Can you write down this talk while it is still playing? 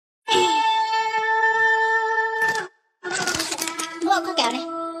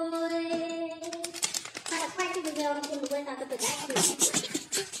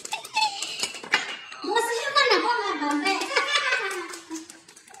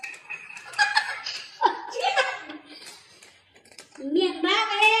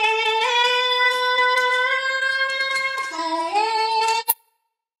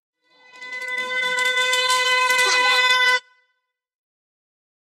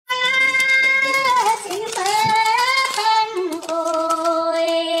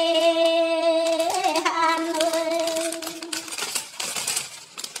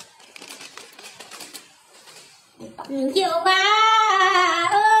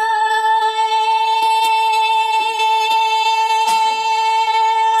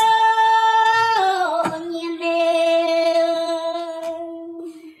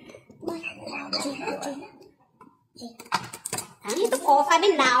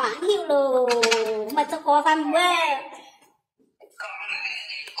nào hẳn hiểu lù mà cho có pham quê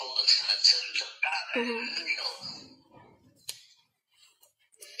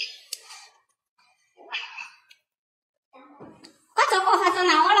có cho có phải cho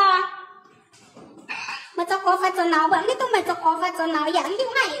nào lo mà cho có phải cho nào vẫn cái tôi mà cho có phải cho nào dẫn như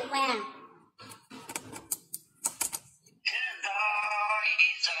này mà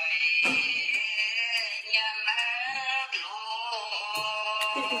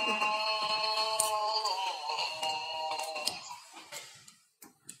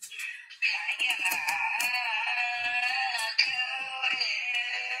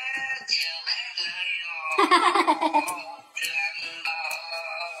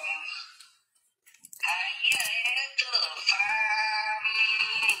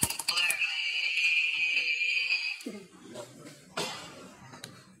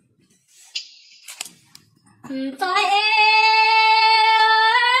tôi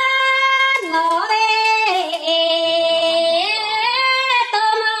ngồi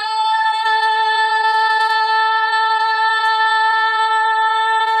tôm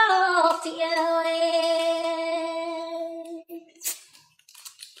chị ơi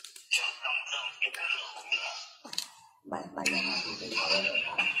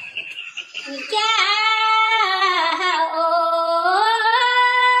cha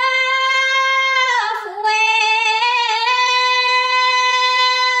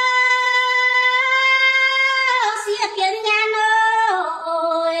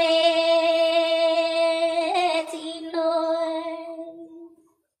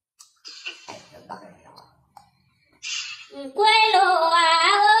quê lộ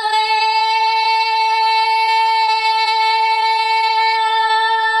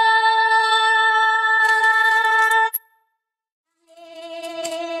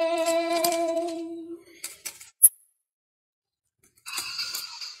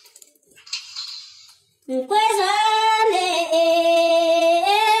quê dân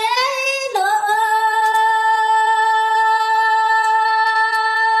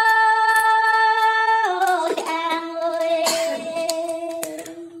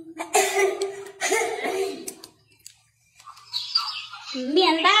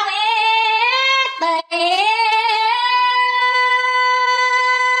miền bao tây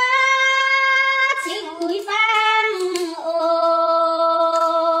chỉ núi vang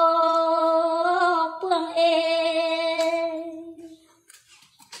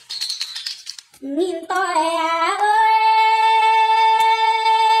nhìn tôi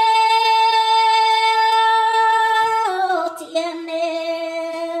chuyện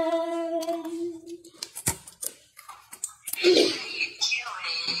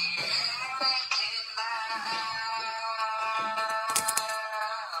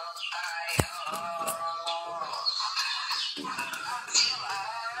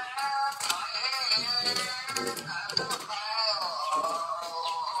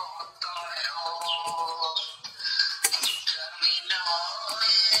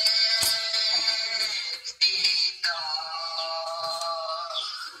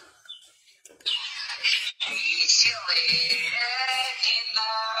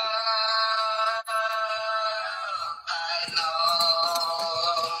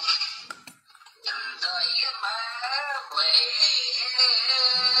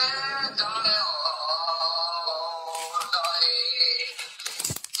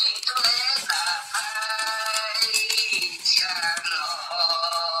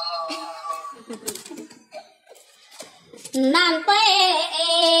Nam quê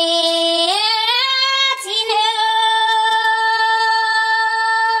xin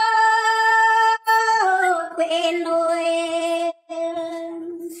quê nuôi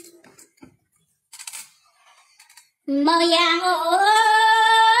mơ giang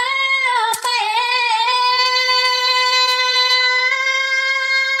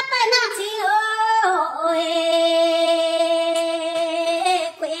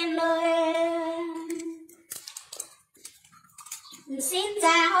xin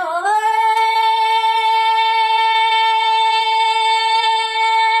chào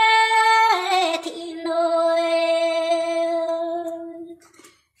thị nuôi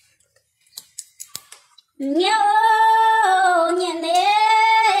nhớ nhìn đến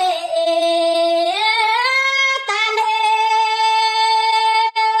tan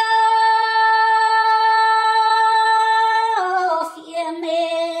phía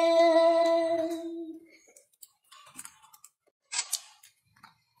miền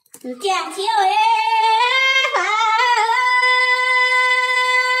chàng chiều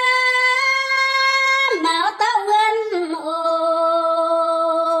máu tao ngân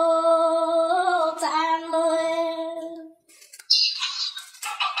chàng ơi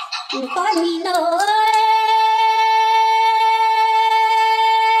Tôi nhìn ơi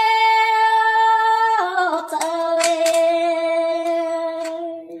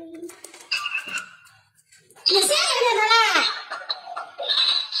mình sẽ như thế nào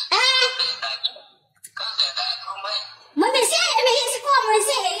mới mình sẽ qua mình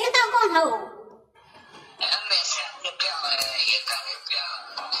sẽ tao con hầu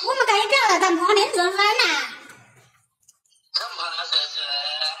ủa mà cái béo là tầm họ đến rồi phải nè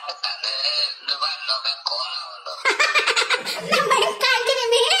nó mấy cái này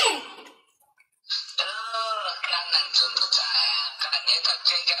mi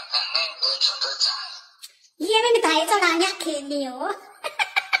ye mình thấy cho là nhắc khen nhiều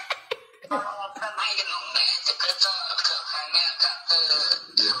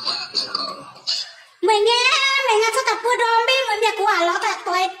mình nghe cho tập bữa đó biết mình nhà của nó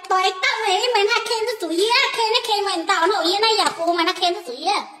tại tôi tao ấy mình hay khen cho chủ yếu khen nó khen mình tạo nổi yên này giả phụ mà nó khen cho chủ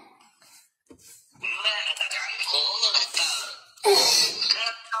yếu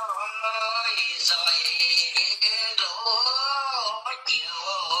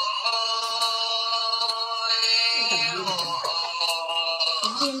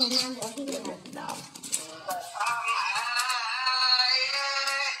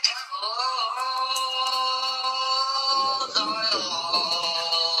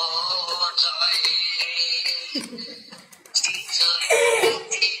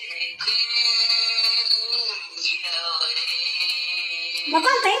mà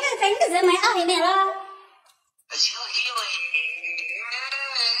con tính cái gì mày ơi này lo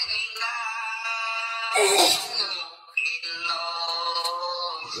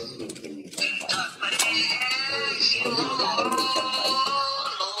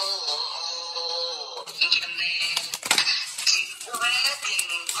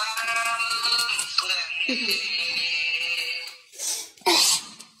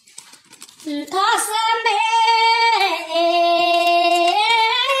thoa xem bé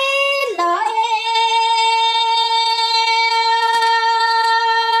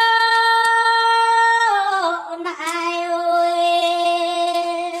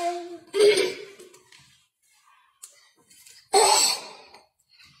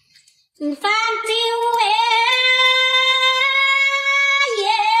pham tiêu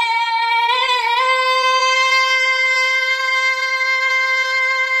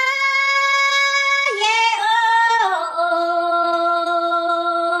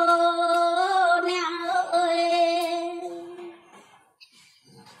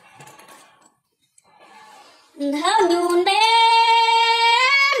thơm nhùn bé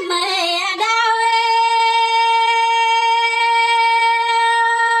mẹ đau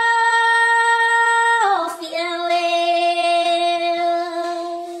phiêu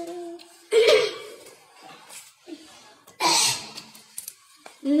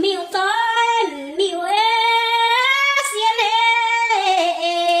miêu tôi miêu xiên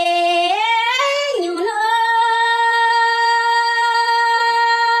nhùn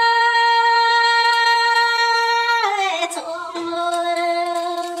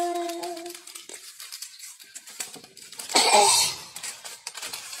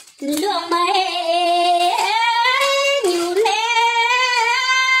lượng mây nhiều lẽ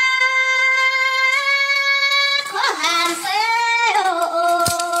khó hàn sẽ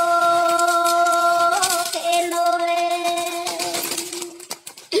kê lôi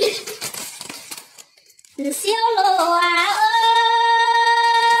siêu lô à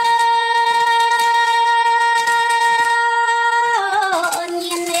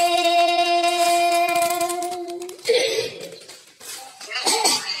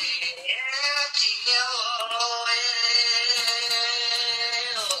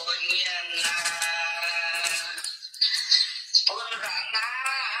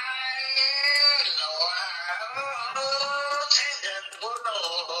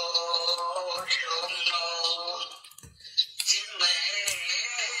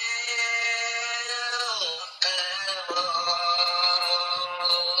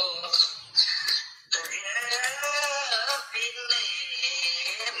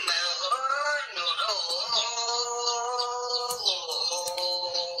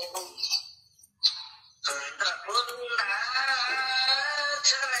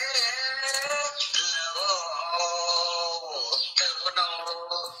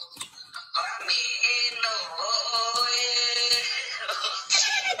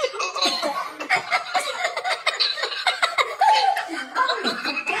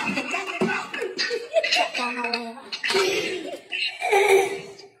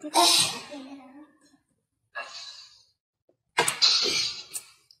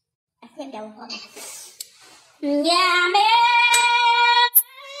nhà bé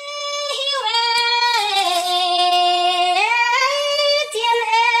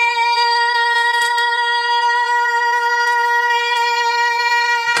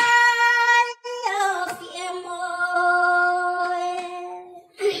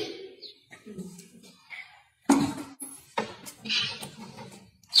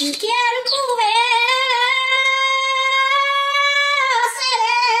Kiên khu về sẽ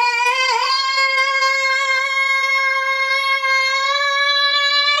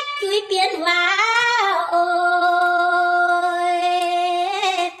chuối biến vào ôi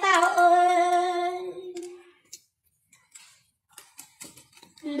tao ơi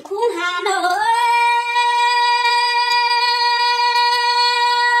khung Hà Nội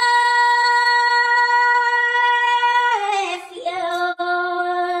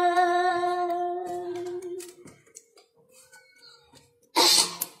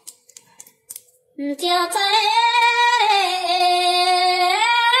chiều tới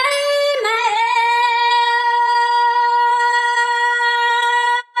mai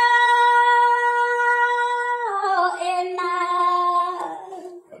em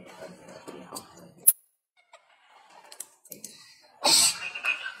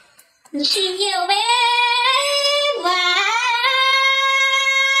chỉ nhiều bé và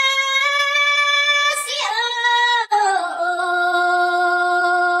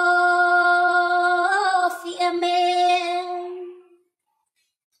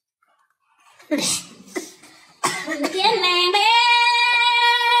tiếng nàng bé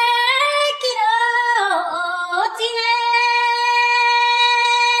kia tiếng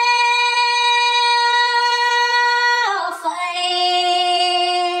phải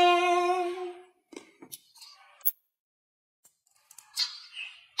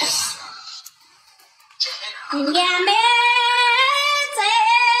nhà bé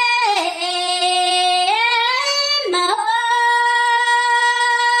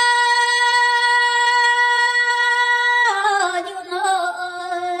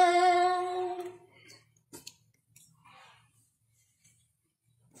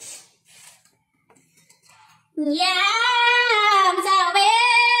yeah, sao bé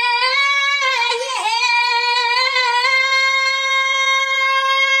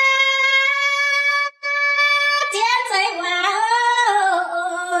tiếng say hoa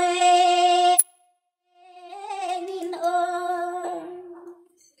ơi nhìn ơi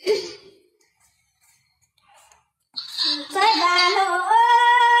say bà ơi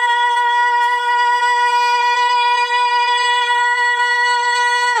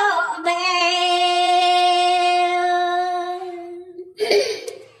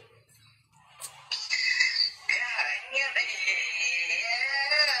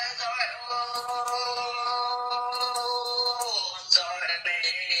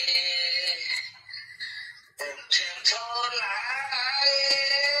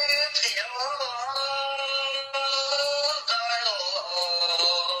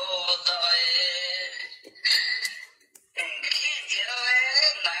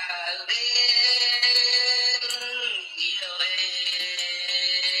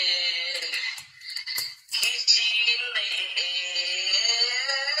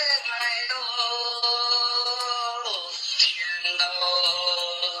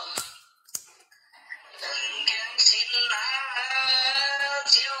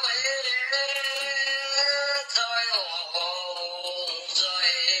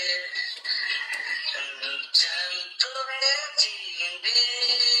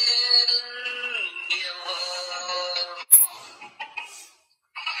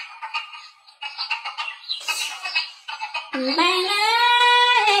bạn ơi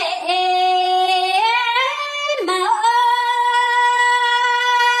mơ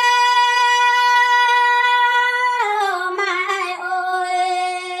mai ơi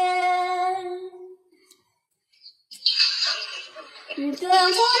trường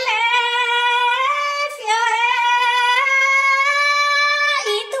phun phía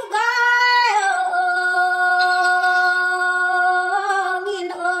ý tu gọi nghìn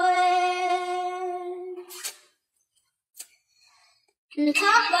ơi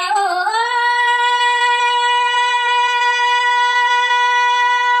khóc ơi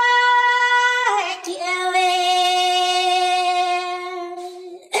chiều về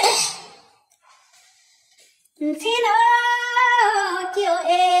xin ơi chiều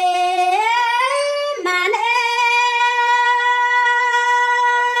em mà nên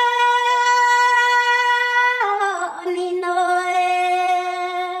ơi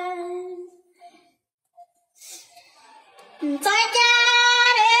tôi cha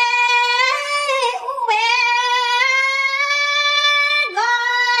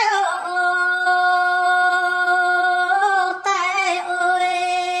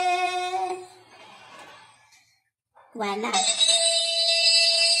quả nào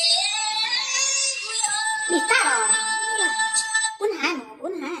đi tao bốn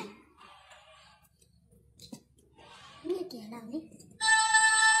hai như kìa nào đi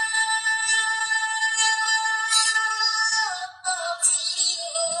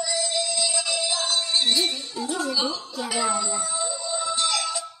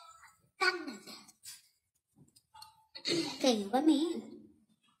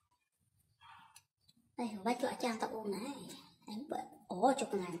đây hiểu bác chọn trang tàu này em bật ố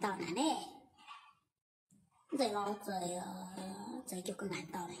chụp ngàn tàu này nè rồi lo rồi chụp ngàn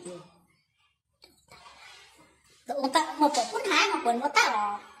tàu này rồi tụi ta một bộ phút hai một quần nó ta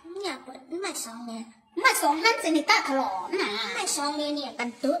rồi nhà quần mà xong nha mà xong hắn sẽ đi ta thở lỏ nè mà xong đi nè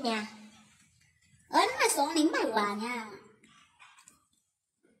cần tốt nha ấn mà xong nín mà là nha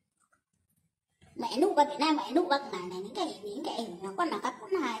mẹ nụ cái Việt Nam mẹ nụ cái này những cái nó con là các phút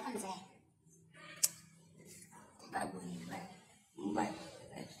hai con rẻ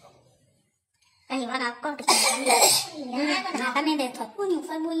đây mà là con được cái này để thuật của nhiều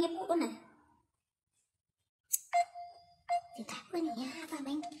phơi mua nhếp của này thì thả của nhà và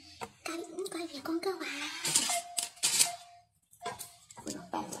mình coi việc con cơ mà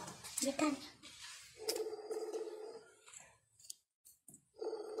biết cân